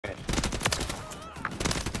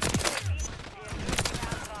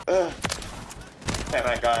Hey,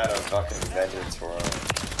 that guy had a fucking vengeance for him.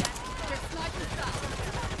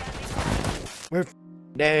 We're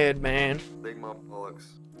dead, man. Lick my bollocks.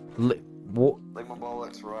 What? Lick my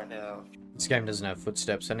bollocks right now. This game doesn't have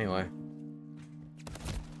footsteps anyway.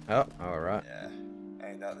 Oh, alright. Yeah,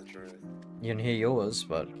 ain't that the truth. You can hear yours,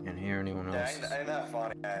 but you can hear anyone else. Yeah, ain't that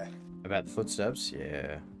funny, eh? About the footsteps?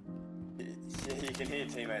 Yeah. You can hear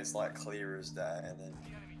teammates like clear as day, and then...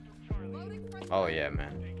 Oh yeah,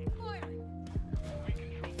 man.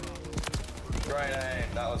 Great aim,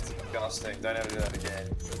 that was disgusting. Don't ever do that again.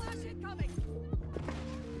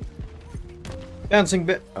 Bouncing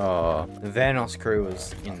bit. Oh, the Vanos crew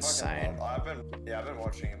was insane. I've been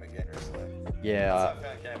watching him again recently. Yeah,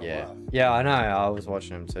 yeah, I know. I was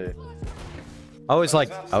watching him too. I was like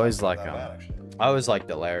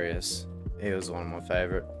Delirious. He was one of my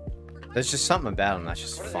favorite. There's just something about him that's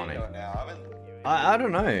just funny. I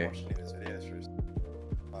don't know.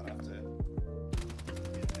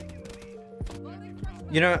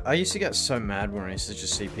 You know, I used to get so mad when I used to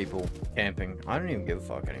just see people camping. I don't even give a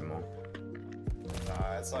fuck anymore.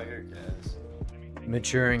 Nah, it's like, who cares?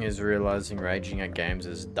 Maturing is realizing raging at games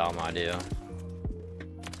is a dumb idea.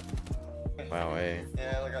 Wow, eh?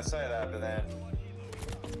 Yeah, like I say that, but then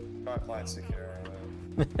try playing secure.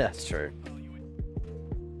 That's true.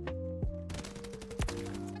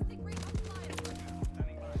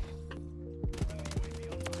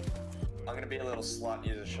 I'm gonna be a little slut and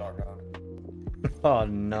use a shotgun. Oh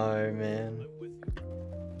no, man.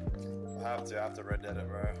 I have to Red Dead it,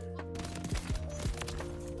 bro.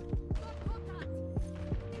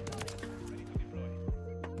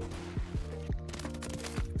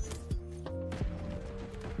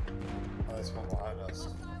 Oh, there's one behind us.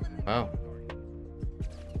 Oh.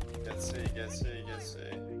 Get C, get C, get C.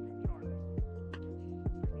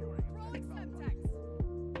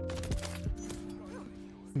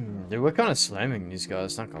 Dude, we're kind of slamming these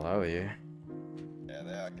guys, not gonna lie with you. Yeah,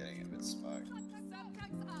 they are getting a bit smoked.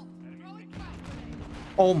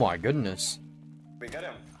 Oh my goodness. We got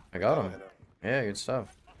him. I got him. Yeah, good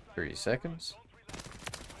stuff. 30 seconds.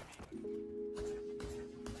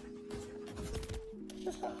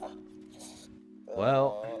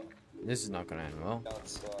 Well, this is not gonna end well. That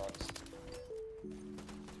sucks.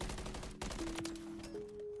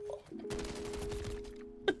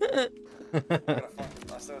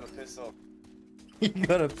 I still had a pistol. You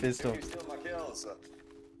got a pistol. You steal my kills.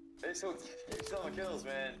 You steal my kills,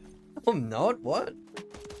 man. I'm not. What?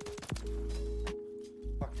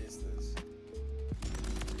 Fuck is this?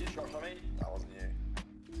 You shot from me? That wasn't you.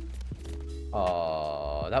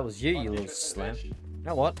 Oh, that was you, you little slam. You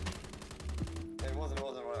know what? It wasn't.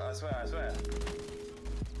 I swear.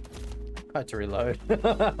 I had to reload.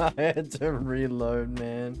 I had to reload,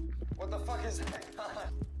 man. What the fuck is that?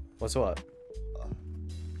 What's what?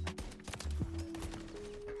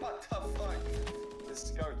 What the fuck? This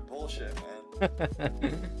is going bullshit, man.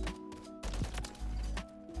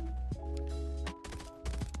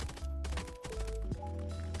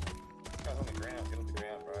 Guy's on the ground. Get on the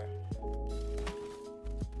ground, bro.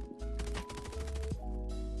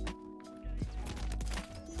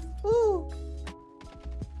 Ooh.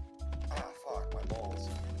 Ah, fuck, my balls.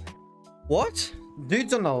 What?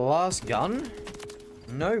 Dude's on the last gun?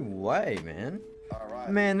 No way, man. Alright.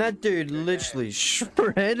 Man, that dude literally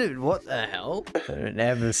shredded. What the hell? Don't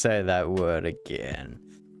ever say that word again.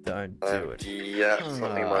 Don't do it. Yeah,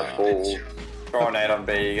 fucking my ball. Grenade on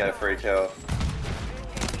B, you get a free kill.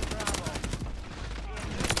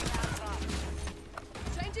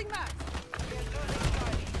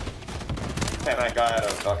 Hey, that guy had a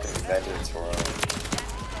fucking vengeance for him.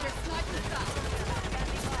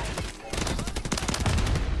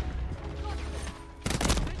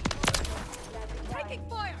 Taking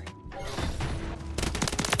fire.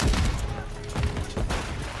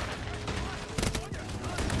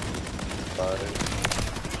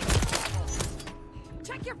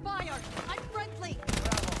 Check your fire. I'm friendly.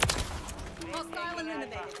 Hostile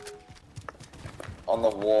eliminated. On the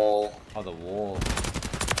wall. Oh, the wall.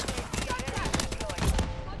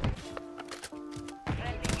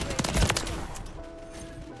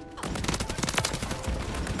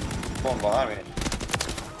 One behind me.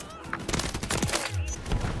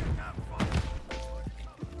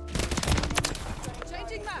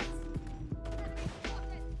 Changing maps.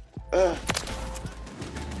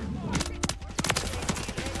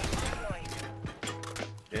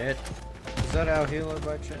 Shit. Is that our healer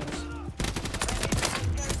by chance?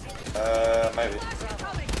 Maybe.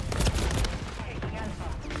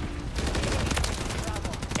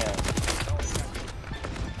 Yeah.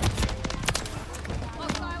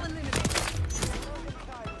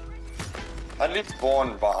 How did he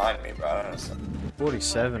spawn behind me, bro? I don't understand.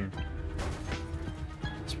 47.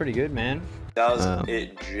 It's pretty good, man. Does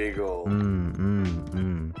it jiggle?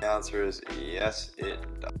 The answer is yes, it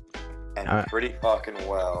does. And pretty fucking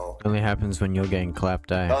well. Only happens when you're getting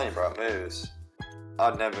clapped, eh? I'm telling you, bro, it moves.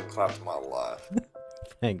 I've never been clapped in my life.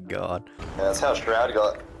 Thank God. Yeah, that's how Shroud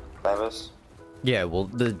got famous. Yeah, well,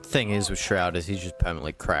 the thing is with Shroud is he's just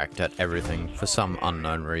permanently cracked at everything for some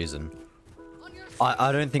unknown reason.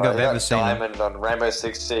 I don't think I've ever seen him. Diamond on Rainbow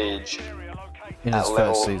Six Siege In his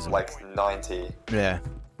first season. like 90. Yeah.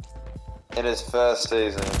 In his first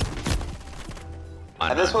season. I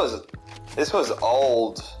And know. this was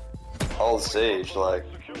old Siege, like.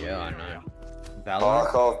 Yeah, I know.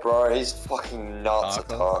 Valorant? Tarkov, bro, he's fucking nuts at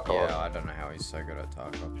Tarkov. Yeah, I don't know how he's so good at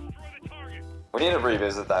Tarkov. We need to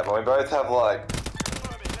revisit that, but we both have like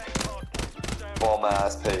bomb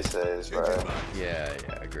ass PCs, bro. Yeah,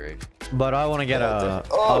 agreed. But I want to get I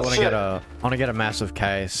want to get a massive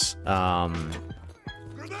case,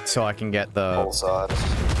 so I can get the All sides.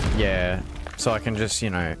 yeah, so I can just, you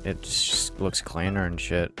know, it just looks cleaner and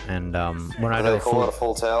shit. And when I Do do they call it a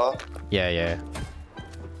full tower? yeah,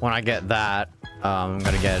 when I get that, I'm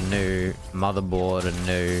gonna get a new motherboard, a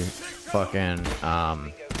new fucking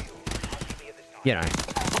you know,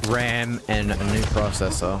 RAM and a new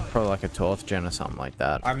processor, probably like a 12th gen or something like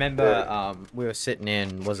that. I remember we were sitting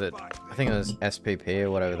in, was it, I think it was SPP or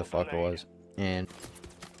whatever the fuck it was, in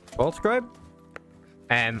 12th grade,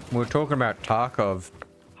 and we were talking about Tarkov,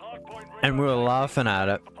 and we were laughing at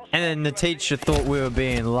it, and then the teacher thought we were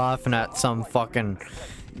being laughing at some fucking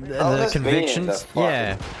the convictions.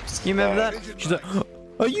 Yeah, you remember that? She's like,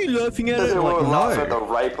 "Are you laughing at it?" I'm like, laughing at no. the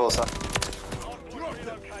rape or something.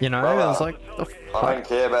 You know, I was like, the fuck? I don't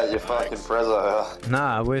care about your fucking prezzo.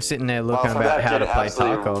 Nah, we're sitting there looking about how to play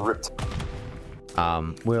Tarkov.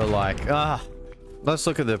 We were like, let's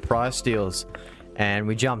look at the price deals. And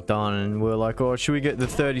we jumped on and we were like, oh, should we get the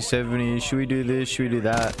 3070? Should we do this? Should we do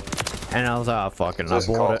that? And I was like, oh, fucking, I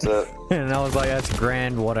bought it. And I was like, that's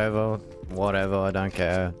grand, whatever, I don't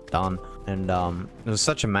care, done. And it was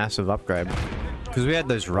such a massive upgrade. Because we had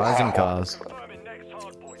those Ryzen cars.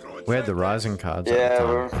 We had the Ryzen cards.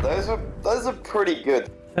 Yeah, those are pretty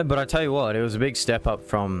good. Yeah, but I tell you what, it was a big step up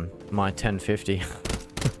from my 1050.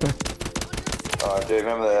 Oh, dude,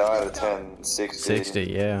 remember that I had a 1060? 60,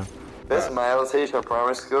 yeah. Best male teacher in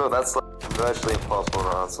primary school? That's like virtually impossible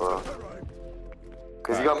to answer.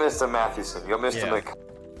 Because you got Mr. Mathewson, you got Mr. Mc...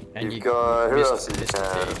 And You've got... Who else did you Mr.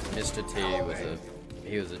 have?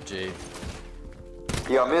 T was a G.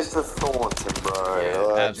 You got Mr. Thornton, bro. Yeah,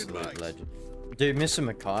 like, absolute legend. Dude, Mr.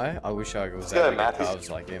 Mackay, I wish I was go able to get Mathewson. calves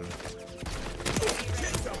like him.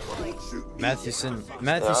 Mathewson,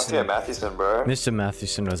 Yeah, let's get Mathewson, bro. Mr.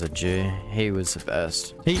 Mathewson was a G. He was the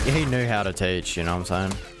best. He knew how to teach, you know what I'm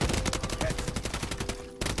saying?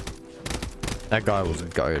 That guy was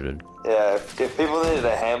goated. Yeah, if people needed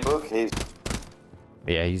a handbook, he's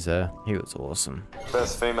Yeah, he's there. He was awesome.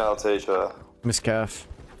 best female teacher. Miss Calf,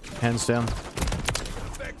 hands down.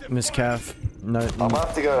 Miss Calf, no. I'm gonna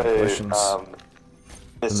have to go questions.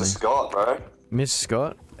 Mr. Scott, bro. Miss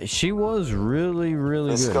Scott, she was really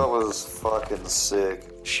good. Miss Scott was fucking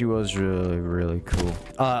sick. She was really cool.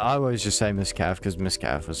 I always just say Miss Calf because Miss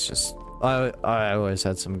Calf was just. I always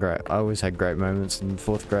had I always had great moments in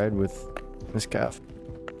 4th grade with Miss Calf.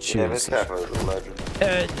 Yeah, Miss Calf was a legend.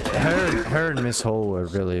 Her and Miss Hall were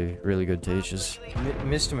really good teachers.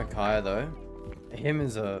 Mr. Mackay though, him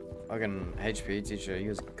as a fucking HP teacher, he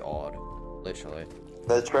was god, literally.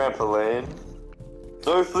 The trampoline.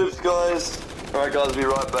 No flips, guys. Alright, guys, be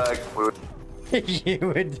right back. You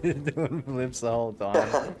were doing flips the whole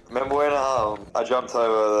time. Remember when I jumped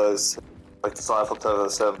over those, like side flipped over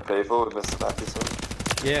those 7 people with Mr. Mathewson?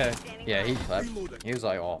 Yeah, he clapped. He was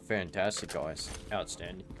like, oh, fantastic, guys.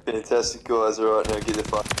 Outstanding. Fantastic, guys. Alright, now get the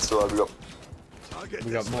fucking sword.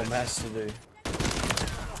 We got more maths to do.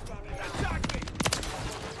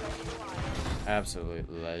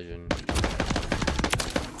 Absolute legend.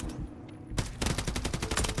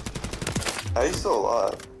 How are you still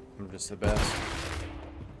alive? I'm just the best.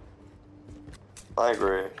 I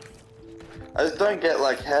agree. I just don't get,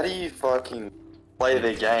 like, how do you fucking play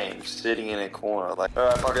the game sitting in a corner? Like,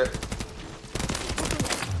 alright, fuck it.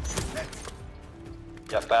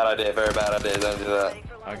 Yeah, bad idea, very bad idea, don't do that.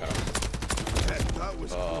 I got him.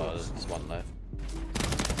 Oh, there's one left.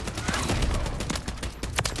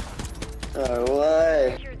 No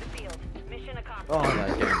way. Oh,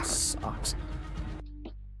 that game sucks.